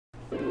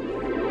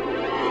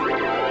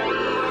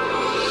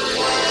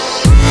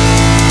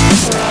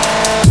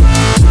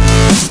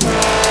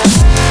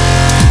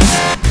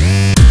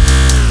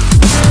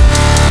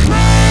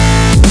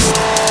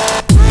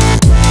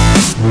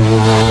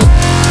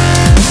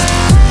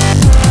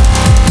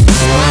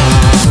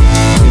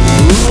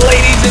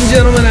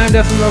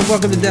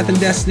welcome to Death and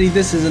Destiny.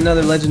 This is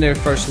another legendary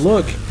first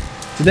look.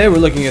 Today we're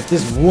looking at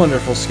this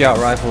wonderful scout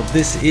rifle.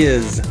 This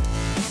is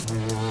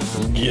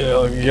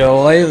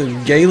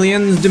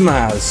Gheleon's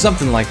Demise,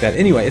 something like that.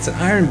 Anyway, it's an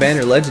Iron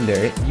Banner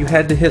legendary. You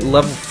had to hit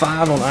level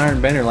 5 on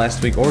Iron Banner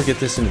last week or get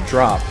this in a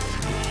drop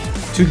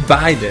to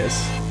buy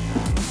this.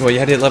 Well, you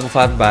had to hit level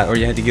 5 to buy it, or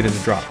you had to get it in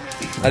a drop.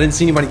 I didn't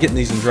see anybody getting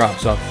these in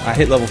drops, so I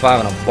hit level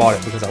 5 and I bought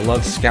it because I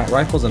love scout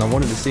rifles and I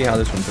wanted to see how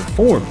this one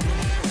performed.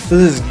 So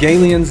this is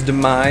Gheleon's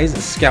Demise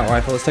scout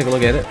rifle. Let's take a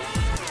look at it.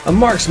 A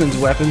marksman's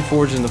weapon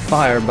forged in the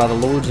fire by the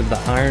lords of the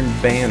Iron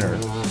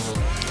Banner.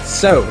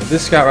 So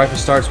this scout rifle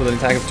starts with an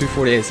attack of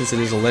 248 since it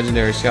is a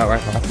legendary scout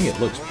rifle. I think it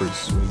looks pretty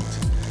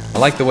sweet. I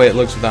like the way it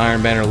looks with the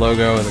Iron Banner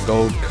logo and the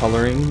gold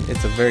coloring.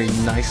 It's a very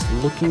nice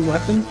looking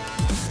weapon.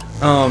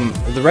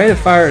 The rate of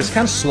fire is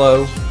kind of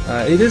slow.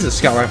 It is a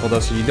scout rifle though,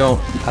 so I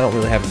don't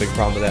really have a big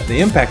problem with that.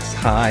 The impact is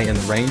high and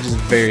the range is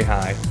very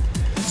high.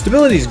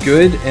 Stability is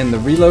good and the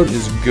reload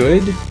is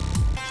good.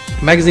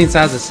 Magazine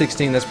size is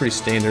 16. That's pretty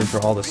standard for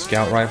all the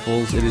scout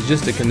rifles. It is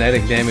just a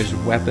kinetic damage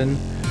weapon,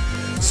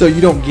 so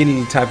you don't get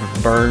any type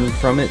of burn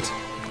from it.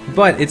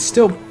 But it's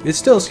still a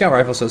scout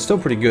rifle, so it's still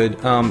pretty good.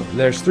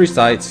 There's 3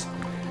 sights: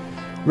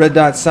 red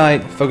dot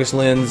sight, focus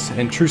lens,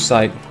 and true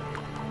sight.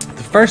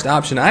 The first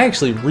option, I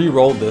actually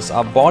re-rolled this.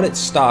 I bought it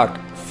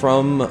stock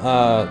from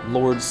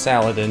Lord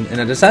Saladin,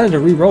 and I decided to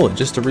re-roll it,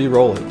 just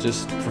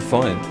for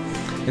fun.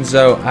 And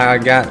so I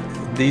got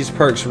these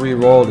perks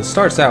re-rolled. It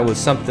starts out with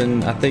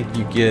something, I think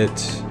you get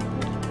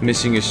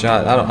missing a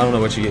shot. I don't know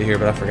what you get here,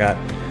 but I forgot.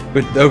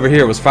 But over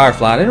here was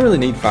Firefly. I didn't really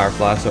need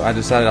Firefly, so I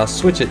decided I'll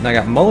switch it, and I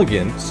got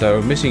Mulligan. So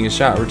missing a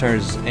shot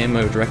returns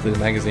ammo directly to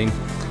the magazine.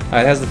 It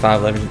has the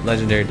 5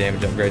 legendary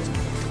damage upgrades.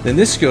 Then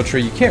this skill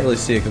tree, you can't really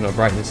see it because my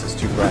brightness is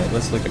too bright.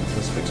 Let's fix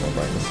my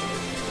brightness.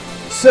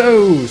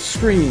 So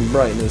screen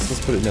brightness,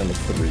 let's put it down to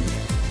 3.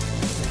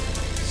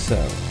 So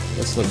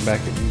let's look back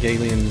at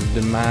Gheleon's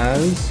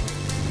Demise.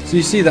 So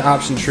you see the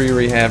option tree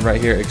we have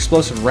right here: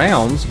 explosive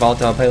rounds,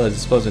 volatile payloads,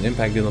 explosive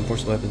impact, dealing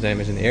portion weapons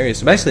damage in the area.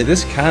 So basically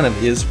this kind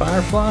of is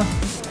Firefly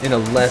in a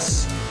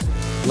less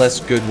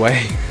good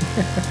way.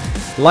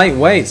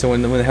 Lightweight, so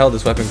when the hell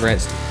this weapon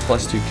grants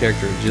 +2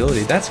 character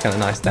agility, that's kind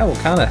of nice. That will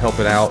kind of help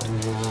it out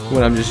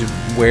when I'm just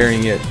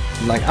wearing it.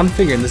 Like, I'm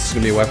figuring this is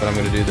going to be a weapon I'm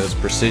going to do those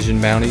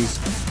precision bounties,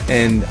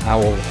 and I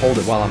will hold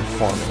it while I'm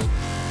farming.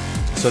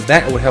 So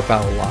that would help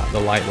out a lot, the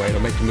lightweight.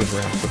 It'll make you move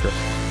around quicker.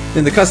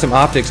 Then the custom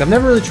optics, I've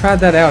never really tried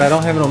that out. I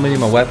don't have it on many of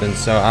my weapons,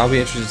 so I'll be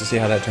interested to see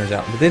how that turns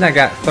out. But then I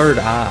got third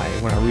eye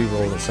when I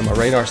re-rolled it, so my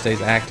radar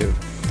stays active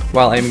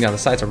while aiming down the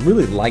sights. I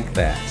really like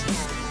that.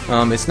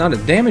 It's not a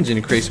damage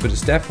increase, but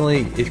it's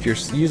definitely, if you're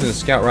using a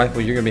scout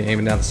rifle, you're going to be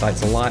aiming down the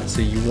sights a lot,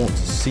 so you want to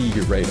see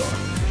your radar.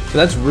 So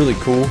that's really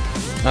cool.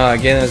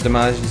 Again, as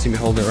Demise, you can see me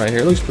holding it right here.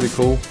 It looks pretty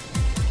cool.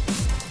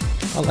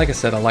 Like I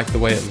said, I like the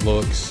way it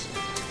looks.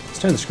 Let's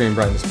turn the screen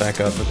brightness back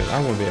up because I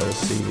want to be able to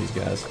see these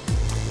guys,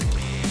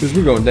 because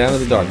we're going down to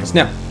the darkness.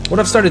 Now, what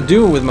I've started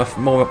doing with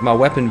my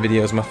weapon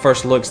videos, my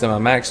first looks and my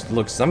max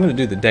looks, is I'm going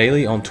to do the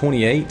daily on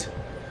 28,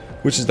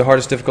 which is the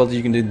hardest difficulty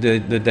you can do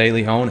the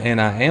daily on, and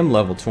I am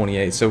level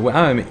 28, so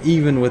I'm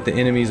even with the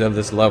enemies of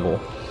this level.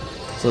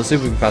 So let's see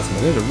if we can find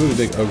something. There's a really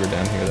big ogre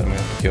down here that I'm going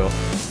to have to kill.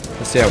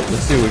 Let's see what we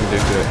can do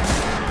to it.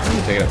 I'm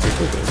going to take it out pretty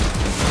quickly.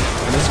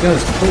 And this gun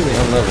is completely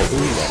unleveled.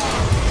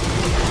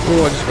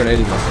 Ooh, I just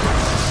grenaded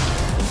myself.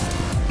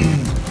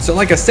 So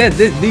like I said,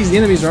 these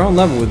enemies are on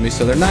level with me,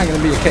 so they're not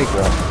going to be a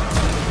cakewalk.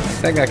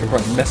 That guy can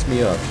probably mess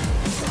me up.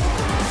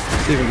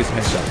 Let's see if we can get some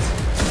headshots.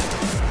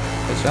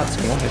 Headshots,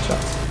 come on,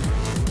 headshots.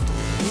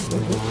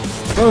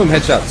 Boom,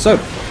 headshots. So,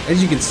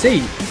 as you can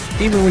see,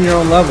 even when you're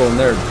on level and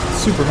they're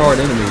super hard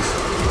enemies,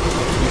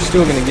 you're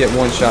still going to get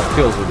one-shot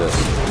kills with this.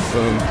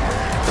 Boom,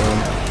 boom.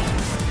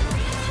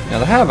 Now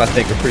the Hive, I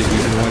think, are pretty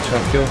easy to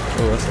one-shot kill.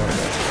 Oh, that's like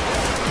that.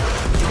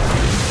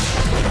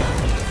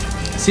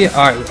 See,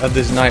 alright,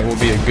 this knight will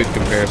be a good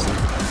comparison.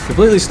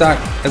 Completely stock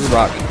as a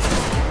rock.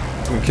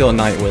 We can kill a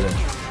knight with it.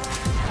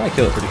 Probably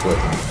kill it pretty quick.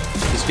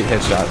 Just get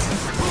headshots.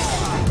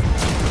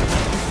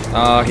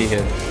 Oh, he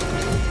hit.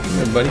 Come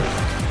here, buddy.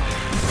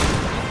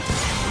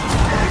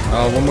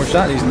 Oh, one more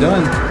shot, he's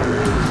done.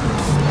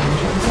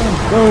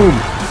 Boom!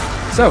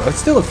 So, it's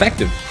still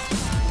effective.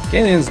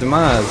 Gheleon's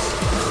Demise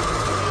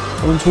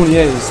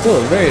 128 is still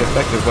a very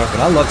effective weapon.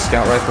 I love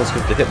scout rifles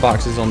because the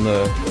hitboxes on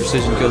the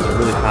precision kills are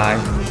really high.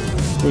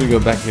 We're gonna go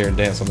back here and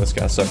dance on this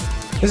guy. So,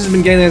 this has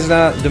been Gheleon's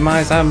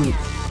Demise. I'm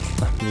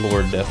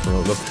Lord Death from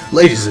above.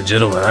 Ladies and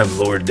gentlemen, I'm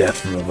Lord Death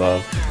from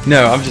above.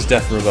 No, I'm just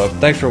Death from above.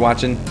 Thanks for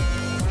watching.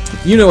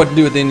 You know what to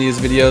do at the end of these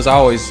videos. I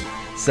always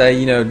say,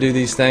 you know, do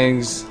these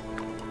things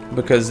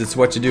because it's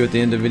what you do at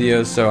the end of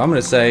videos. So I'm going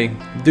to say,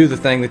 do the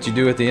thing that you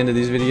do at the end of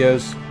these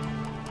videos.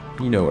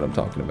 You know what I'm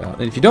talking about.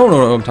 And if you don't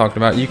know what I'm talking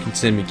about, you can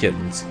send me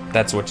kittens.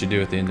 That's what you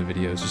do at the end of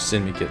videos. Just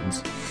send me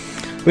kittens.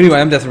 But anyway,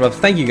 I'm Death from Above.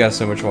 Thank you guys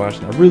so much for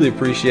watching. I really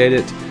appreciate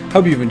it.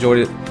 Hope you've enjoyed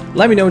it.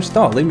 Let me know what you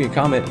thought. Leave me a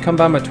comment. Come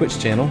by my Twitch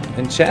channel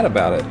and chat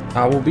about it.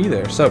 I will be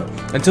there. So,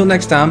 until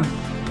next time,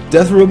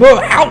 Death from Above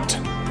out!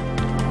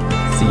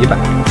 See you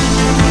back.